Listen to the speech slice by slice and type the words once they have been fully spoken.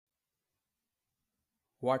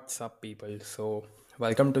What's up, people? So,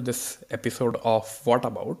 welcome to this episode of What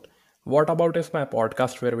About. What About is my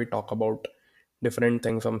podcast where we talk about different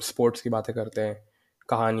things. हम sports की बातें करते हैं,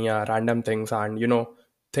 कहानियाँ, random things, and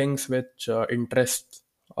things which interest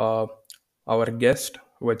uh, our guest,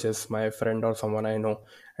 which is my friend or someone I know,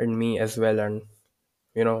 and me as well. And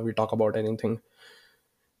we talk about anything.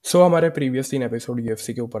 So हमारे previous 3 episode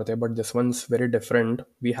UFC के ऊपर थे, but this one's very different.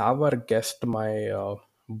 We have our guest, my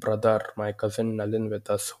brother, my cousin Nalin with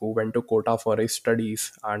us, who went to Kota for his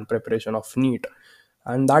studies and preparation of NEET,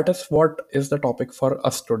 and that is what is the topic for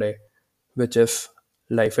us today, which is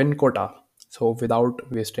life in Kota. So without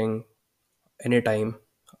wasting any time,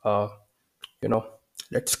 uh, you know,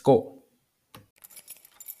 let's go.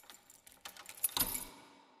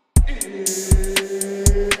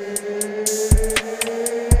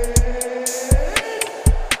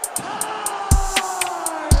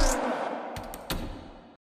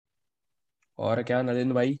 और क्या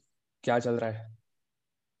नलिन भाई, क्या चल रहा है?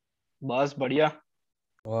 बस बढ़िया।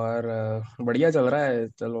 और बढ़िया चल रहा है,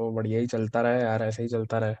 चलो बढ़िया ही चलता रहे यार, ऐसे ही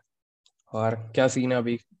चलता रहे। और क्या सीन है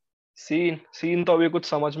अभी? सीन सीन तो अभी कुछ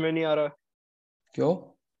समझ में नहीं आ रहा है, क्यों?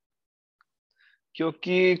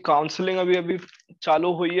 क्योंकि काउंसलिंग अभी अभी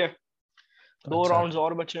चालू हुई है। दो अच्छा राउंड्स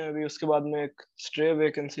और बचे हैं अभी, उसके बाद में एक स्ट्रे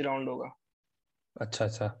वैकेंसी राउंड होगा। अच्छा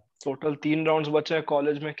अच्छा। टोटल 3 राउंड्स बचे हैं।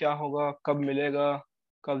 कॉलेज में क्या होगा, कब मिलेगा,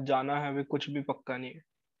 कब जाना है, अभी कुछ भी पक्का नहीं है।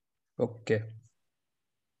 ओके,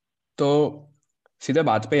 तो सीधे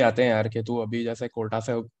बात पे ही आते हैं यार कि तू अभी जैसे कोटा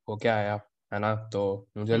से होके आया है ना, तो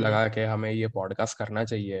मुझे हम्म। लगा कि हमें ये पॉडकास्ट करना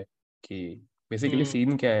चाहिए कि बेसिकली हम्म।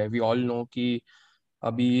 सीन क्या है। वी ऑल नो कि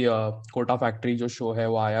अभी कोटा फैक्ट्री जो शो है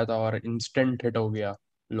वो आया था और इंस्टेंट हिट हो गया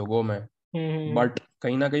लोगों में। हम्म। बट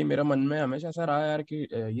कहीं ना कहीं मेरे मन में हमेशा ऐसा रहा यार कि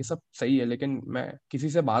ये सब सही है, लेकिन मैं किसी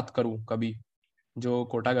से बात करूं कभी जो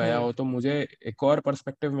कोटा गया हम्म। हो तो मुझे एक और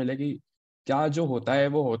पर्सपेक्टिव मिले कि क्या जो होता है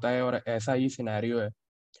वो होता है और ऐसा ही सिनेरियो है।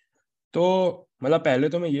 तो मतलब पहले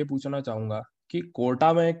तो मैं ये पूछना चाहूंगा कि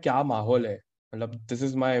कोटा में क्या माहौल है। मतलब this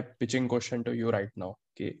is my pitching question to you right now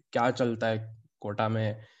कि क्या चलता है कोटा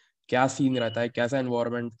में, क्या सीन रहता है, कैसा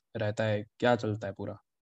एनवायरनमेंट रहता है, क्या चलता है पूरा?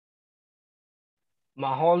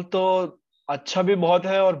 माहौल तो अच्छा भी बहुत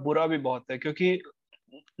है और बुरा भी बहुत है, क्योंकि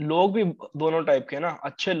लोग भी दोनों टाइप के हैं ना।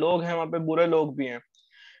 अच्छे लोग हैं वहाँ पे, बुरे लोग भी हैं।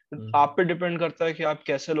 हम्म। आप पे डिपेंड करता है कि आप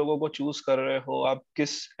कैसे लोगों को चूज कर रहे हो, आप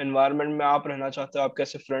किस एनवायरनमेंट में आप रहना चाहते हो, आप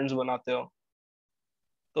कैसे फ्रेंड्स बनाते हो।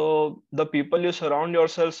 तो the people you surround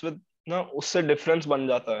yourself with ना, उससे डिफरेंस बन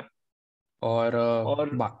जाता है। और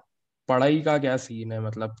और पढ़ाई का क्या सीन है?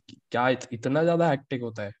 मतलब क्या इतना ज्यादा हेक्टिक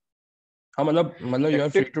होता है? हाँ, मतलब you are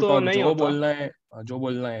free hectic to तो टॉक, नहीं जो होता। बोलना है जो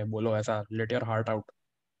बोलना है बोलो, ऐसा let your heart out.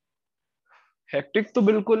 Hectic तो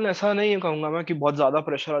बिल्कुल ऐसा नहीं है कहूंगा मैं कि बहुत ज्यादा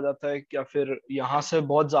प्रेशर आ जाता है या फिर यहाँ से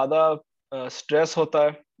बहुत ज्यादा स्ट्रेस होता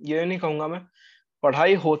है। ये नहीं कहूंगा मैं।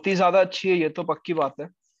 पढ़ाई होती ज्यादा अच्छी है, ये तो पक्की बात है।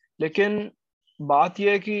 लेकिन बात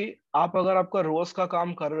यह है कि आप अगर आपका रोज का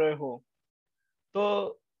काम कर रहे हो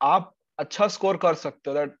तो आप अच्छा स्कोर कर सकते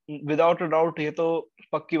हो, दैट विदाउट अ डाउट। ये तो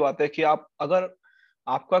पक्की बात है कि आप अगर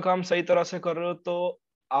आपका काम सही तरह से कर रहे हो तो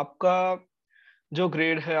आपका जो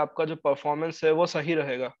ग्रेड है, आपका जो परफॉर्मेंस है, वो सही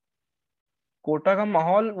रहेगा। कोटा का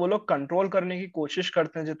माहौल वो लोग कंट्रोल करने की कोशिश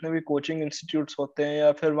करते हैं, जितने भी कोचिंग इंस्टीट्यूट्स होते हैं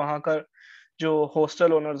या फिर वहाँ का जो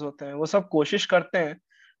हॉस्टल ओनर्स होते हैं, वो सब कोशिश करते हैं।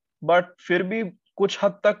 बट फिर भी कुछ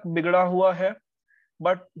हद तक बिगड़ा हुआ है।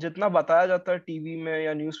 बट जितना बताया जाता है टीवी में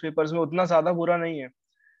या न्यूज़पेपर्स में, उतना ज्यादा बुरा नहीं है।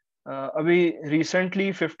 अभी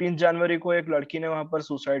रिसेंटली 15 जनवरी को एक लड़की ने वहां पर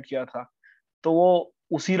सुसाइड किया था। तो वो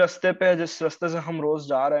उसी रास्ते पे है जिस रास्ते से हम रोज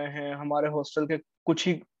जा रहे हैं, हमारे हॉस्टल के कुछ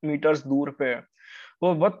ही मीटर्स दूर पे है।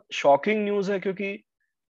 वो बहुत शॉकिंग न्यूज है, क्योंकि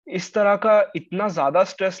इस तरह का इतना ज्यादा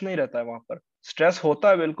स्ट्रेस नहीं रहता है वहां पर। स्ट्रेस होता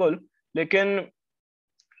है बिल्कुल, लेकिन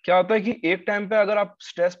क्या होता है कि एक टाइम पे अगर आप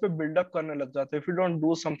स्ट्रेस पे बिल्डअप करने लग जाते हो, if you don't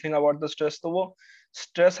do something about the stress, तो वो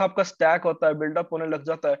स्ट्रेस आपका स्टैक होता है, बिल्डअप होने लग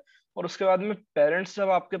जाता है। और उसके बाद में पेरेंट्स जब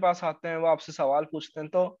आपके पास आते हैं, वो आपसे सवाल पूछते हैं,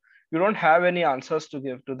 तो you don't have any answers to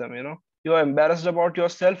give to them, you are embarrassed about your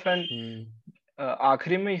self. And हम्म।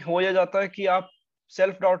 आखिरी में हो ये जाता है कि आप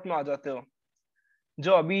सेल्फ डाउट में आ जाते हो।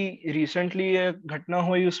 जो अभी रिसेंटली ये घटना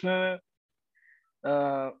हुई, उसमें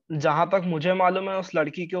जहां तक मुझे मालूम है, उस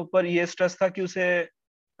लड़की के ऊपर ये स्ट्रेस था कि उसे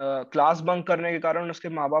क्लास बंक करने के कारण उसके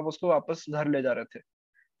माँ बाप उसको वापस घर ले जा रहे थे।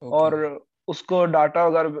 ओके। और उसको डांटा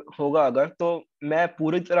अगर होगा, अगर तो मैं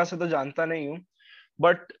पूरी तरह से तो जानता नहीं हूँ।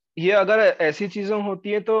 बट ये अगर ऐसी चीजें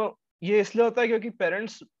होती है तो ये इसलिए होता है क्योंकि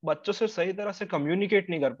पेरेंट्स बच्चों से सही तरह से कम्युनिकेट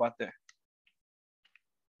नहीं कर पाते हैं।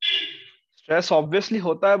 स्ट्रेस ऑब्वियसली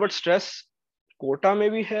होता है, बट स्ट्रेस कोटा में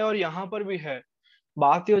भी है और यहाँ पर भी है।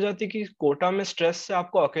 बात ये हो जाती है कि कोटा में स्ट्रेस से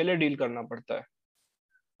आपको अकेले डील करना पड़ता है।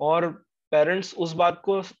 और पेरेंट्स उस बात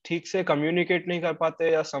को ठीक से कम्युनिकेट नहीं कर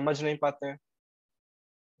पाते या समझ नहीं पाते हैं,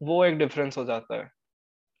 वो एक डिफरेंस हो जाता है।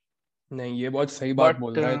 नहीं, ये बहुत सही बात बट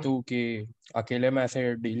बोल रहा है तू कि अकेले में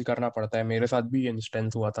ऐसे डील करना पड़ता है। मेरे साथ भी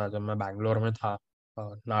इंस्टेंस हुआ था जब मैं बैंगलोर में था,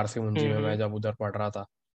 नारसी मुंजी में मैं हम्म। जब उधर पढ़ रहा था।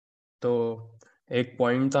 तो एक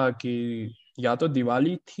पॉइंट था कि या तो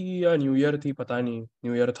दिवाली थी या न्यू ईयर थी, पता नहीं,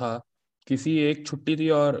 न्यू ईयर था। किसी एक छुट्टी थी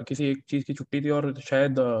और किसी एक चीज़ की छुट्टी थी, और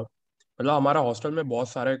शायद मतलब हमारा हॉस्टल में बहुत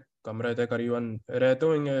सारे कमरे थे, करीबन रहते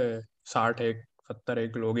होंगे 60 एक 70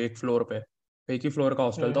 एक लोग एक फ्लोर पे। एक ही फ्लोर का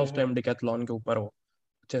हॉस्टल था उस हम्म। टाइम, डिकैथलॉन के ऊपर हो,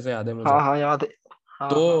 अच्छे से याद है मुझे। हाँ हाँ, याद है। हाँ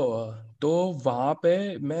हाँ। तो वहां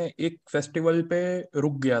पे मैं एक फेस्टिवल पे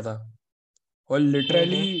रुक गया था, और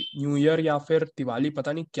लिटरली हम्म। न्यू ईयर या फिर दिवाली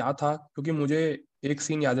पता नहीं क्या था, क्योंकि मुझे एक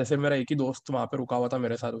सीन याद है। जैसे मेरा एक ही दोस्त वहां पे रुका हुआ था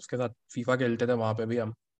मेरे साथ, उसके साथ फीफा खेलते थे वहां पे भी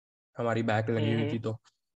हम, हमारी बैक लगी हुई हम्म। थी।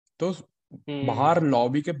 तो हम्म। बाहर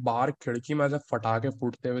लॉबी के बाहर खिड़की में से पटाखे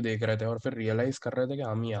फूटते हुए देख रहे थे, और फिर रियलाइज कर रहे थे कि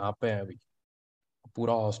हम यहाँ पे हैं अभी,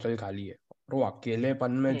 पूरा हॉस्टल खाली है। और वो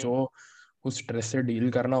अकेलेपन में जो हम्म। उस स्ट्रेस से डील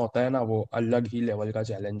करना होता है ना, वो अलग ही लेवल का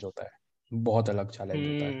चैलेंज होता है, बहुत अलग चैलेंज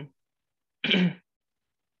होता है। हम्म।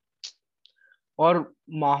 और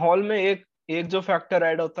माहौल में एक एक जो फैक्टर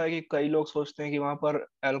ऐड होता है कि कई लोग सोचते हैं कि वहां पर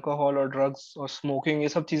अल्कोहल और ड्रग्स और स्मोकिंग ये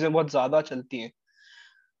सब चीजें बहुत ज्यादा चलती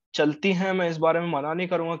हैं। मैं इस बारे में मना नहीं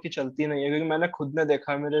करूंगा कि चलती नहीं है, क्योंकि मैंने खुद ने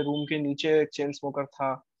देखा है। मेरे रूम के नीचे एक चेन स्मोकर था,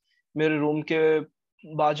 मेरे रूम के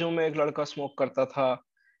बाजू में एक लड़का स्मोक करता था।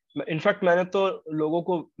 इनफैक्ट मैंने तो लोगों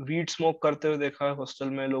को वीड स्मोक करते हुए देखा है हॉस्टल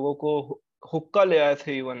में, लोगों को हुक्का ले आए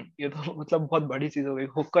थे इवन। ये तो मतलब बहुत बड़ी चीज हो गई,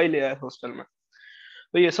 हुक्का ही ले आए हॉस्टल में।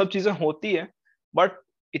 तो ये सब चीजें होती है, बट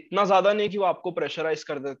इतना ज्यादा नहीं कि वो आपको प्रेशराइज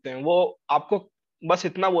कर देते हैं। वो आपको बस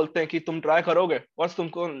इतना बोलते हैं कि तुम ट्राई करोगे, बस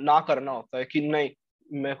तुमको ना करना होता है कि नहीं,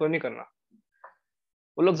 मेरे को नहीं करना।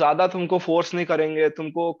 वो लोग ज्यादा तुमको फोर्स नहीं करेंगे,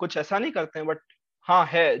 तुमको कुछ ऐसा नहीं करते हैं। बट हाँ,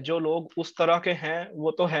 है जो लोग उस तरह के हैं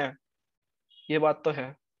वो तो हैं, ये बात तो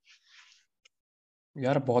है।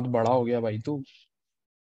 यार बहुत बड़ा हो गया भाई तू,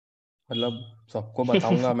 मतलब सबको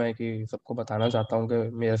बताऊंगा मैं, कि सबको बताना चाहता हूँ कि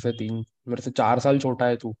मेरे से 4 साल छोटा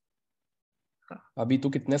है तू। अभी तू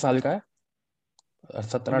कितने साल का है?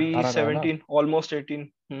 17 अभी 18 का है ना? 17, ऑलमोस्ट 18।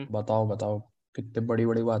 हम्म। बताओ बताओ, कितने बड़ी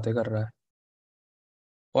बड़ी बातें कर रहा है।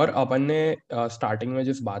 और अपन ने स्टार्टिंग में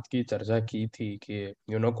जिस बात की चर्चा की थी कि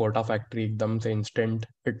कोटा फैक्ट्री एकदम से इंस्टेंट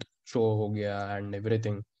हिट शो हो गया एंड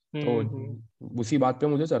एवरीथिंग, तो हम्म। उसी बात पे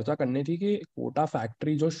मुझे चर्चा करनी थी कि कोटा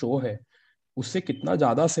फैक्ट्री जो शो है, उससे कितना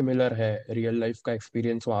ज्यादा सिमिलर है रियल लाइफ का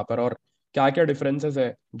एक्सपीरियंस वहां पर, और क्या क्या डिफरेंसेस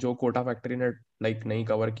है जो कोटा फैक्ट्री ने लाइक नहीं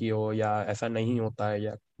कवर की हो, या ऐसा नहीं होता है,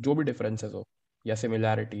 या जो भी डिफरेंसेस हो या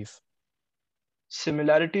सिमिलैरिटीज।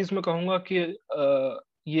 सिमिलैरिटीज में कहूंगा कि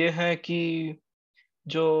ये है कि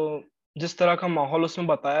जो जिस तरह का माहौल उसमें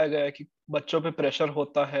बताया गया है कि बच्चों पे प्रेशर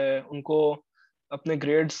होता है, उनको अपने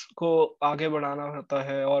ग्रेड्स को आगे बढ़ाना होता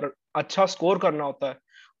है और अच्छा स्कोर करना होता है,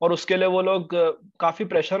 और उसके लिए वो लोग काफी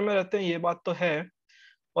प्रेशर में रहते हैं, ये बात तो है।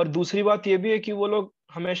 और दूसरी बात ये भी है कि वो लोग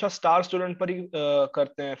हमेशा स्टार स्टूडेंट पर ही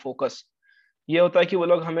करते हैं फोकस। ये होता है कि वो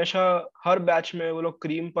लोग हमेशा हर बैच में वो लोग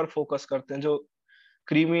क्रीम पर फोकस करते हैं, जो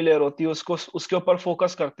क्रीमी लेयर होती है उसको, उसके ऊपर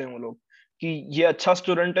फोकस करते हैं वो लोग कि ये अच्छा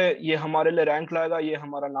स्टूडेंट है, ये हमारे लिए रैंक लाएगा, ये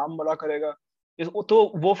हमारा नाम बड़ा करेगा। तो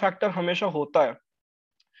वो फैक्टर हमेशा होता है।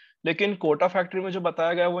 लेकिन कोटा फैक्ट्री में जो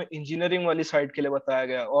बताया गया वो इंजीनियरिंग वाली साइड के लिए बताया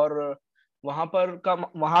गया, और वहाँ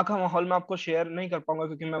का माहौल मैं आपको शेयर नहीं कर पाऊंगा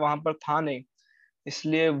क्योंकि मैं वहां पर था नहीं।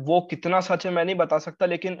 इसलिए वो कितना सच है मैं नहीं बता सकता,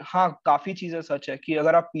 लेकिन हाँ, काफी चीजें सच है कि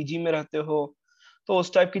अगर आप पीजी में रहते हो तो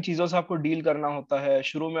उस टाइप की चीजों से आपको डील करना होता है।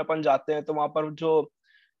 शुरू में अपन जाते हैं तो वहां पर जो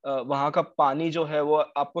वहां का पानी जो है वो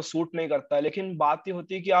आपको सूट नहीं करता है, लेकिन बात ये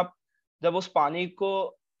होती है कि आप जब उस पानी को,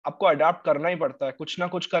 आपको अडेप्ट करना ही पड़ता है, कुछ ना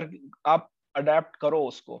कुछ कर आप अडेप्ट करो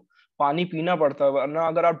उसको। पानी पीना पड़ता है, वरना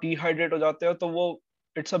अगर आप डिहाइड्रेट हो जाते हो तो वो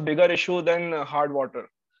it's a bigger issue then hard water.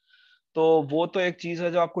 तो वो तो एक चीज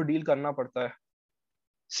है जो आपको डील करना पड़ता है।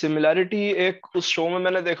 सिमिलैरिटी एक उस शो में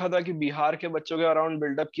मैंने देखा था कि बिहार के बच्चों के अराउंड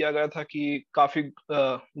बिल्डअप किया गया था कि काफी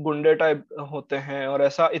गुंडे टाइप होते हैं, और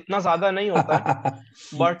ऐसा इतना ज्यादा नहीं होता है।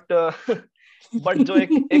 बट बट जो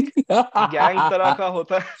एक एक गैंग तरह का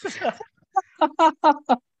होता है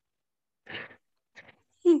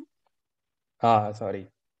हाँ सॉरी।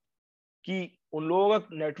 कि उन लोगों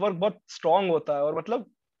का नेटवर्क बहुत स्ट्रांग होता है, और मतलब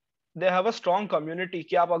they have a strong community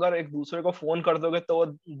कि आप अगर एक दूसरे को फोन कर दोगे तो वो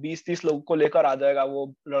 20-30 लोगों को लेकर आ जाएगा वो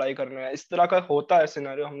लड़ाई करने। इस तरह का होता है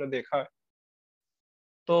सिनेरियो, हमने देखा है।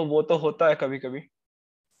 तो वो तो होता है कभी कभी।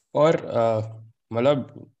 और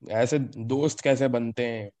मतलब ऐसे दोस्त कैसे बनते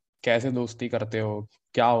हैं, कैसे दोस्ती करते हो,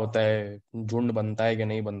 क्या होता है, झुंड बनता है कि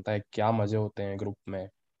नहीं बनता है, क्या मजे होते हैं ग्रुप में,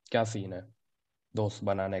 क्या सीन है दोस्त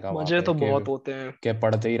बनाने का वहां मजे पे, तो बहुत होते हैं। के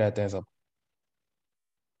पढ़ते ही रहते हैं सब?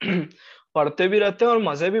 पढ़ते भी रहते हैं और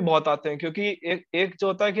मजे भी बहुत आते हैं, क्योंकि एक एक जो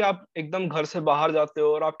होता है कि आप एकदम घर से बाहर जाते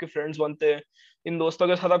हो और आपके फ्रेंड्स बनते हैं। इन दोस्तों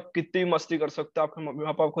के साथ आप कितनी मस्ती कर सकते हो, आपके मम्मी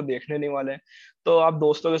पापा आपको देखने नहीं वाले। तो आप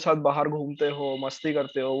दोस्तों के साथ बाहर घूमते हो, मस्ती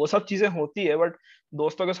करते हो, वो सब चीजें होती है, बट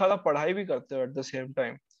दोस्तों के साथ आप पढ़ाई भी करते हो एट द सेम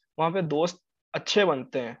टाइम। वहां पे दोस्त अच्छे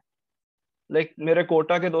बनते हैं। लाइक मेरे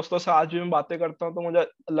कोटा के दोस्तों से आज भी मैं बातें करता हूँ तो मुझे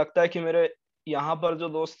लगता है कि मेरे यहाँ पर जो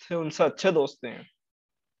दोस्त थे उनसे अच्छे दोस्त हैं।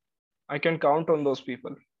 I can count on those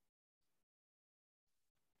people.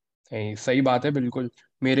 नहीं, सही बात है बिल्कुल।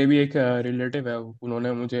 मेरे भी एक रिलेटिव है,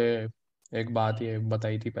 उन्होंने मुझे एक बात ये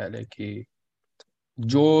बताई थी पहले कि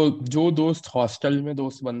जो जो दोस्त हॉस्टल में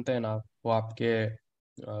दोस्त बनते हैं ना, वो आपके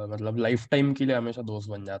मतलब लाइफ टाइम के लिए हमेशा दोस्त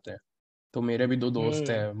बन जाते हैं। तो मेरे भी दो दोस्त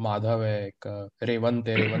हम्म। हैं, माधव है एक, रेवंत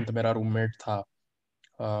है। रेवंत मेरा रूममेट था।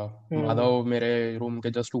 हम्म। माधव मेरे रूम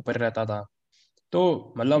के जस्ट ऊपर रहता था।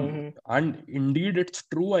 तो मतलब, हम्म। And Indeed it's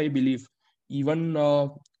true, I believe. Even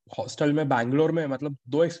hostel में बैंगलोर में मतलब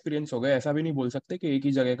दो एक्सपीरियंस हो गए, ऐसा भी नहीं बोल सकते कि एक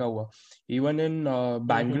ही जगह का हुआ। इवन इन हम्म।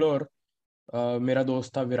 बैंगलोर मेरा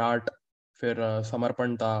दोस्त था विराट, फिर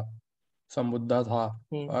समर्पण था, समुद्धा था।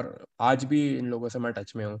 हम्म। और आज भी इन लोगों से मैं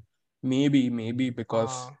टच में हूँ। मे बी बिकॉज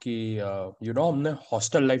हाँ। कि हमने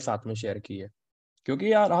हॉस्टल लाइफ साथ में शेयर की है।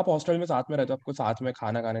 क्योंकि यार आप हॉस्टल में साथ में रहते हो, आपको साथ में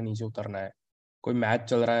खाना खाने नीचे उतरना है, कोई मैच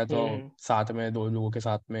चल रहा है तो हम्म। साथ में दो लोगों के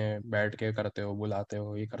साथ में बैठ के करते हो, बुलाते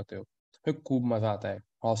हो, ये करते हो। फिर खूब मजा आता है।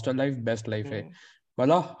 हॉस्टल लाइफ बेस्ट लाइफ है। हम्म।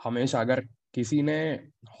 मतलब हमेशा, अगर किसी ने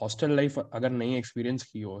हॉस्टल लाइफ अगर नहीं एक्सपीरियंस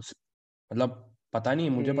की हो, मतलब पता नहीं,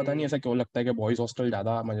 मुझे पता नहीं हम्म। ऐसा क्यों लगता है कि बॉयज हॉस्टल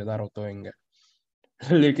ज्यादा मजेदार होते होंगे।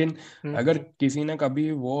 लेकिन अगर हम्म। किसी ने कभी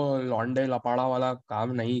वो लौंडे लपाड़ा वाला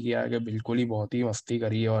काम नहीं किया, कि बिल्कुल ही बहुत ही मस्ती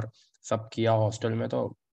करी और सब किया हॉस्टल में,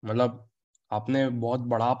 तो मतलब आपने बहुत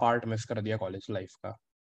बड़ा पार्ट मिस कर दिया कॉलेज लाइफ का।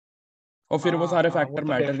 और फिर वो हाँ सारे हाँ, वो फैक्टर तो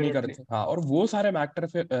मैटर नहीं डेफिनेटली। करते। हाँ, और वो सारे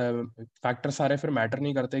फैक्टर सारे फिर मैटर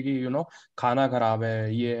नहीं करते कि खाना खराब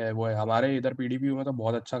है, ये है वो है। हमारे इधर पीडीपी में तो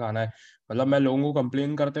बहुत अच्छा खाना है। मतलब मैं लोगों को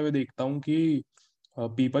कंप्लेन करते हुए देखता हूँ कि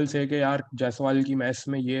पीपल से कि यार जायसवाल की मेस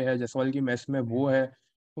में ये है, जायसवाल की मेस में वो है।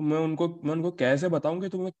 तो मैं उनको कैसे बताऊं कि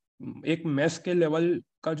तुम्हें एक मेस के लेवल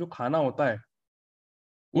का जो खाना होता है,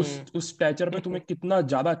 हम्म। उस स्टैचर पे तुम्हें कितना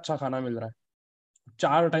ज्यादा अच्छा खाना मिल रहा है।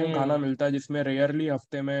 4 टाइम खाना हम्म। मिलता है, जिसमें रेयरली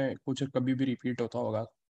हफ्ते में कुछ कभी भी रिपीट होता होगा।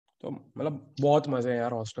 तो मतलब बहुत मजे हैं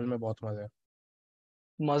यार, हॉस्टल में बहुत मजे हैं।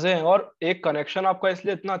 मजे हैं, और एक कनेक्शन आपका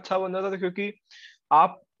इसलिए इतना अच्छा बन जाता था क्योंकि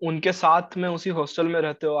आप उनके साथ में उसी हॉस्टल में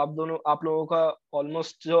रहते हो। आप दोनों, आप लोगों का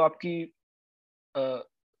ऑलमोस्ट जो आपकी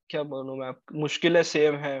क्या बोलूं मैं, मुश्किलें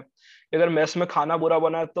सेम है। अगर मेस में खाना बुरा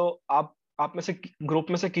बना है तो आप में से, ग्रुप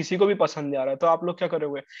में से किसी को भी पसंद नहीं आ रहा है तो आप लोग क्या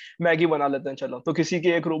करोगे? मैगी बना लेते हैं, चलो तो किसी के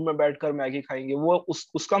एक रूम में बैठकर मैगी खाएंगे। वो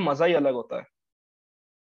उसका मजा ही अलग होता है।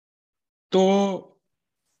 तो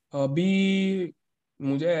अभी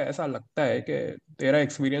मुझे ऐसा लगता है कि तेरा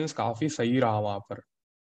एक्सपीरियंस काफी सही रहा वहां पर।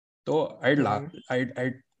 तो आई ला हम्म। आई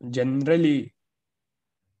आई जनरली,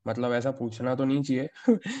 मतलब ऐसा पूछना तो नहीं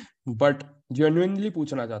चाहिए बट जेन्युइनली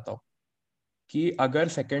पूछना चाहता हूँ कि अगर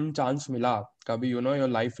सेकंड चांस मिला कभी, your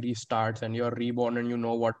life रीस्टार्ट्स and you are reborn and you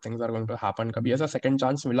know what things are going to happen, कभी ऐसा सेकंड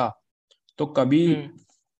चांस मिला, तो कभी हम्म।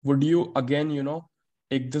 would you again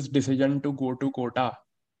take this decision to go to Kota?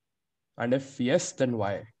 And if yes, then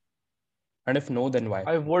why? And if no, then why?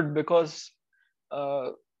 I would, because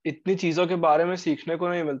इतनी चीजों के बारे में सीखने को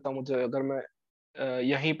नहीं मिलता मुझे अगर मैं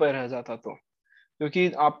यहीं पर रह जाता तो। क्योंकि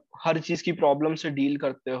आप हर चीज की प्रॉब्लम से डील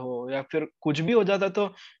करते हो, या फिर कुछ भी हो जाता है तो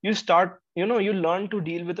you learn to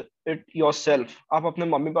deal with it yourself. आप अपने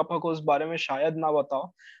मम्मी पापा को उस बारे में शायद ना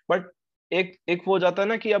बताओ, बट एक एक वो हो जाता है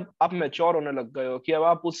ना कि अब आप मैच्योर होने लग गए हो, कि अब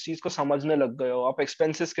आप उस चीज को समझने लग गए हो, आप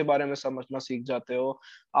एक्सपेंसेस के बारे में समझना सीख जाते हो।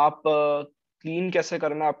 आप क्लीन कैसे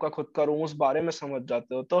करना है आपका खुद का रूम, उस बारे में समझ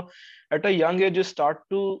जाते हो। तो at a young age you start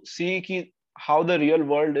to सी कि how the real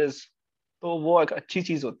world is. तो वो एक अच्छी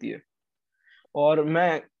चीज होती है। और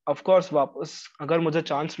मैं ऑफ कोर्स वापस अगर मुझे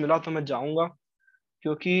चांस मिला तो मैं जाऊंगा।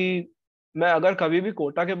 क्योंकि मैं अगर कभी भी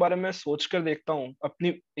कोटा के बारे में सोच कर देखता हूँ,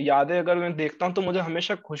 अपनी यादें अगर मैं देखता हूँ, तो मुझे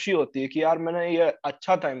हमेशा खुशी होती है कि यार मैंने ये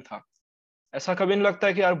अच्छा टाइम था। ऐसा कभी नहीं लगता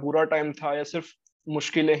है कि यार बुरा टाइम था या सिर्फ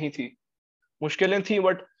मुश्किलें ही थी। मुश्किलें थी,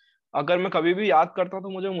 बट अगर मैं कभी भी याद करता हूँ तो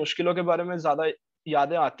मुझे मुश्किलों के बारे में ज्यादा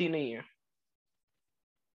यादें आती नहीं है।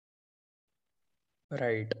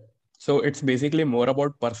 Right. So it's basically more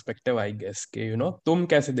about perspective, I guess, कि तुम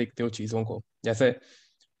कैसे देखते हो चीजों को। जैसे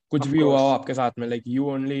कुछ ऑफ भी हुआ हो कोर्स। आपके साथ में, like you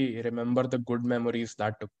only remember the good memories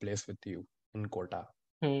that took place with you in Kota.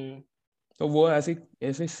 हम्म। तो वो ऐसी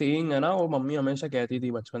ऐसे सेइंग है ना, वो मम्मी हमेशा कहती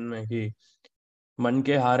थी बचपन में कि मन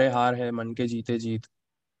के हारे हार है, मन के जीते जीत।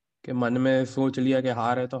 कि मन में सोच लिया कि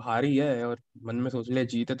हार है तो हार ही है, और मन में सोच लिया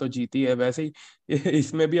जीत है तो जीती है। वैसे ही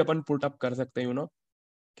इसमें भी अपन पुट अप कर सकते हैं।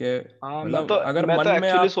 कि हाँ, मतलब अगर मैं मन तो में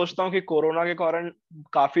एक्चुअली आप। सोचता हूँ कि कोरोना के कारण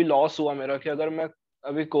काफी लॉस हुआ मेरा, कि अगर मैं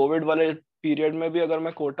अभी कोविड वाले पीरियड में भी अगर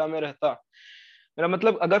मैं कोटा में रहता, मेरा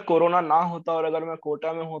मतलब अगर कोरोना ना होता और अगर मैं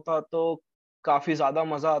कोटा में होता तो काफी ज्यादा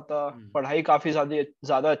मजा आता, पढ़ाई काफी ज्यादा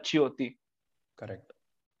ज्यादा अच्छी होती। करेक्ट।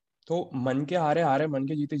 तो मन के हारे हारे मन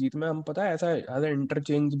के जीते जीत में हम पता है ऐसा ऐसा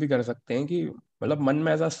इंटरचेंज भी कर सकते हैं कि मतलब मन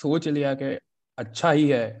में ऐसा सोच लिया कि अच्छा ही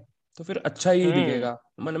है तो फिर अच्छा ही हम्म। दिखेगा,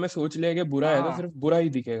 मन में सोच लिया कि बुरा है तो हाँ सिर्फ बुरा ही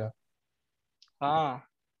दिखेगा। हाँ।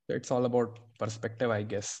 It's all about perspective, I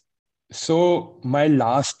guess. So my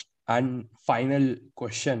last and final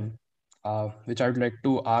question, which I would like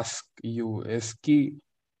to ask you is कि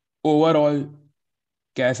ओवरऑल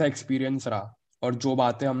कैसा एक्सपीरियंस रहा, और जो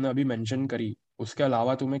बातें हमने अभी मेंशन करी उसके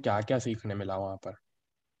अलावा तुम्हें क्या क्या सीखने मिला वहां पर।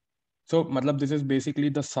 सो मतलब this is basically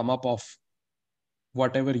the sum up of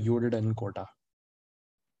whatever you did in Kota.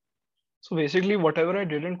 So basically, whatever I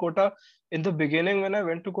did in Kota, in the beginning when I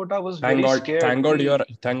went to Kota, I was thank very god, scared thank god कि you're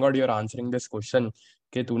thank god you're answering this question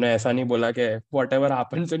कि तूने ऐसा नहीं बोला कि whatever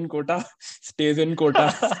happens in Kota stage in Kota.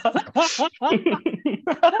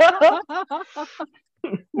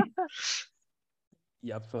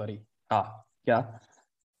 या sorry. हाँ, क्या।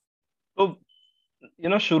 तो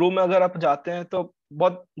शुरू में अगर आप जाते हैं तो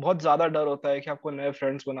बहुत बहुत ज्यादा डर होता है कि आपको नए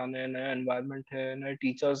फ्रेंड्स बनाने हैं, नया एनवायरनमेंट है, नए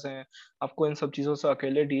टीचर्स हैं, आपको इन सब चीजों से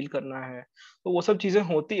अकेले डील करना है। तो वो सब चीजें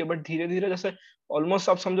होती है, बट धीरे धीरे जैसे ऑलमोस्ट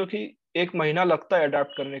आप समझो कि 1 महीना लगता है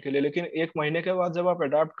अडेप्ट करने के लिए, लेकिन 1 महीने के बाद जब आप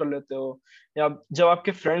अडेप्ट कर लेते हो, या जब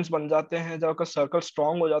आपके फ्रेंड्स बन जाते हैं, जब आपका सर्कल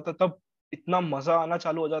स्ट्रांग हो जाता है, तब इतना मजा आना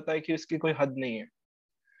चालू हो जाता है कि इसकी कोई हद नहीं है।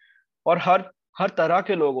 और हर हर तरह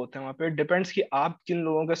के लोग होते हैं वहां पे, डिपेंड्स कि आप किन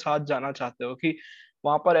लोगों के साथ जाना चाहते हो। कि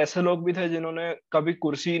वहां पर ऐसे लोग भी थे जिन्होंने कभी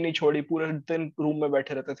कुर्सी नहीं छोड़ी, पूरे दिन रूम में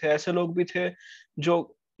बैठे रहते थे। ऐसे लोग भी थे जो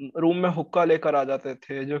रूम में हुक्का लेकर आ जाते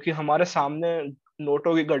थे, जो कि हमारे सामने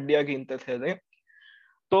नोटों की गड्डियां गिनते थे, नहीं?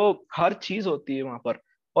 तो हर चीज होती है वहां पर,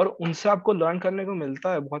 और उनसे आपको लर्न करने को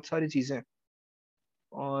मिलता है बहुत सारी चीजें।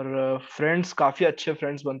 और फ्रेंड्स, काफी अच्छे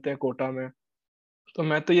फ्रेंड्स बनते हैं कोटा में। तो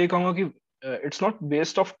मैं तो ये कहूंगा कि it's not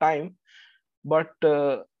waste of time, but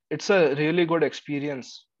it's a really good experience,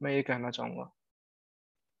 मैं ये कहना चाहूंगा।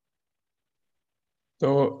 तो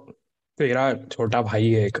तेरा छोटा भाई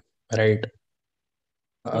है एक, राइट?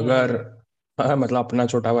 अगर हम्म। हाँ, मतलब अपना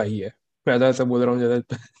छोटा भाई है। मैं तो ऐसे बोल रहा हूँ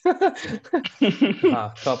जैसे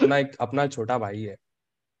हाँ, तो अपना एक अपना छोटा भाई है।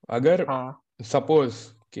 अगर हाँ। सपोज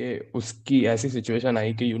कि उसकी ऐसी सिचुएशन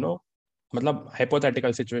आई कि मतलब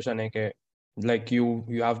हाइपोथेटिकल सिचुएशन है कि like you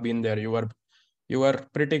you have been there, you are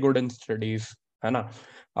pretty good in studies, है ना?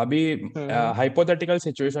 अभी हम्म। हाइपोथेटिकल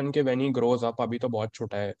सिचुएशन के व्हेन ही ग्रोज अप, अभी तो बहुत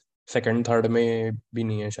छोटा है, सेकंड थर्ड में भी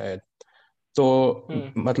नहीं है शायद। तो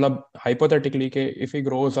हम्म। मतलब हाइपोथेटिकली के if he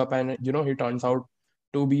grows up and he turns out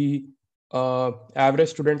to be average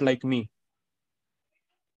student like me,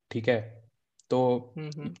 ठीक है? तो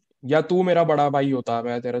हम्म। या तू मेरा बड़ा भाई होता,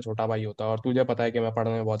 मैं तेरा छोटा भाई होता, और तुझे पता है कि मैं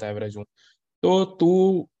पढ़ने में बहुत एवरेज हूँ, तो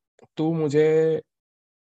तू तू मुझे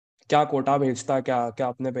क्या कोटा भेजता, क्या क्या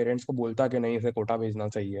अपने पेरेंट्स को बोलता कि नहीं इसे कोटा भेजना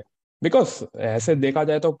चाहिए? बिकॉज ऐसे देखा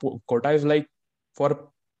जाए तो Kota is like for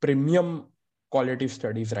premium quality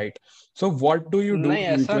studies, right? So what do you do नहीं,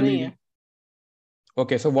 ऐसा यूजुअली? नहीं है।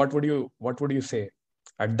 Okay, so what would you say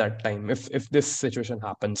at that time if this situation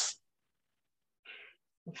happens?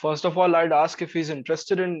 First of all, I'd ask if he's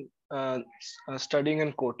interested in studying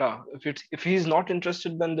in Kota. If he's not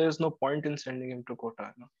interested, then there's no point in sending him to Kota.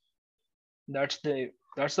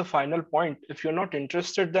 That's the final point. If you're not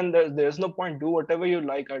interested, then there's no point. Do whatever you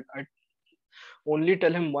like. I only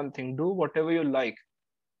tell him one thing: do whatever you like.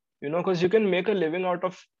 Because you can make a living out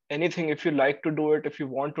of anything if you like to do it, if you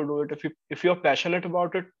want to do it, if you're passionate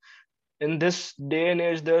about it. In this day and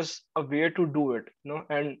age, there's a way to do it,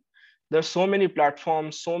 and there's so many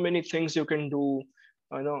platforms, so many things you can do.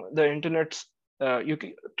 The internet's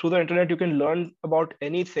through the internet you can learn about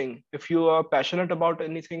anything. If you are passionate about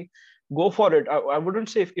anything, go for it. I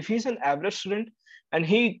wouldn't say, if he's an average student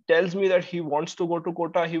and he tells me that he wants to go to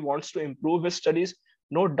Kota, he wants to improve his studies,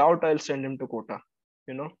 no doubt I'll send him to Kota.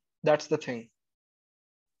 you know that's the thing.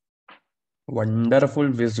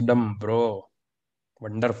 Wonderful wisdom, bro.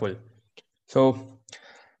 Wonderful. So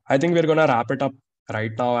I think we're gonna wrap it up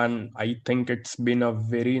right now, and I think it's been a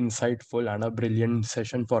very insightful and a brilliant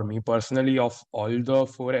session for me personally. Of all the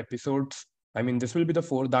 4 episodes, I mean, this will be the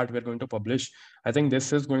fourth that we're going to publish. I think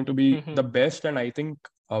this is going to be the best, and I think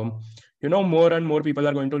more and more people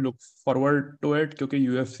are going to look forward to it क्योंकि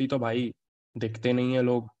UFC तो भाई दिखते नहीं है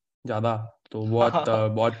लोग ज्यादा, तो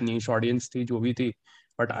बहुत नीश ऑडियंस थी जो भी थी।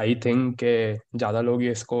 बट आई थिंक ज्यादा लोग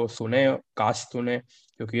ये इसको सुने, काश सुने,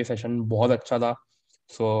 क्योंकि ये सेशन बहुत अच्छा था।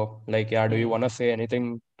 So like yeah, do you hmm. wanna say anything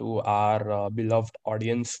to our beloved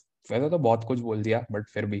audience? वैसे तो बहुत कुछ बोल दिया बट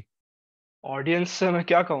फिर भी ऑडियंस से मैं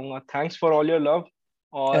क्या कहूंगा, thanks for all your love,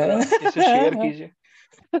 और इसे शेयर कीजिए।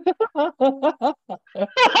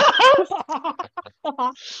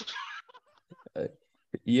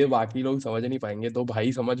 ये बाकी लोग समझ नहीं पाएंगे, तो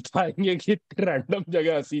भाई समझ पाएंगे कि रैंडम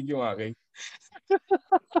जगह हंसी क्यों आ गई।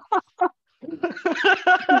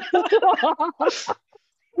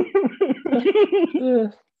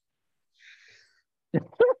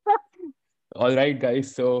 All right, guys.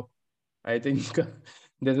 So I think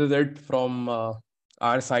this is it from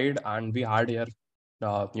our side, and we had here,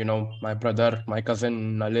 my brother, my cousin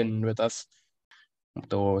Nalin with us.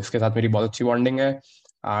 तो इसके साथ मेरी बहुत अच्छी बॉन्डिंग है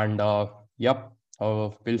and yup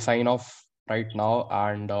will sign off right now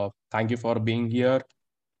and thank you for being here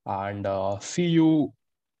and see you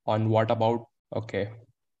on what about. Okay,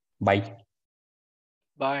 bye.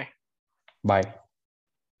 Bye. Bye.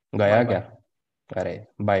 गया bye क्या? Bye. अरे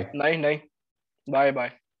बाय। नहीं नहीं, बाय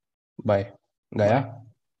बाय। बाय। गया?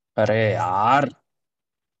 बाय। अरे यार,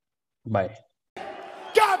 bye.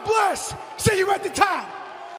 God bless. See you at the top.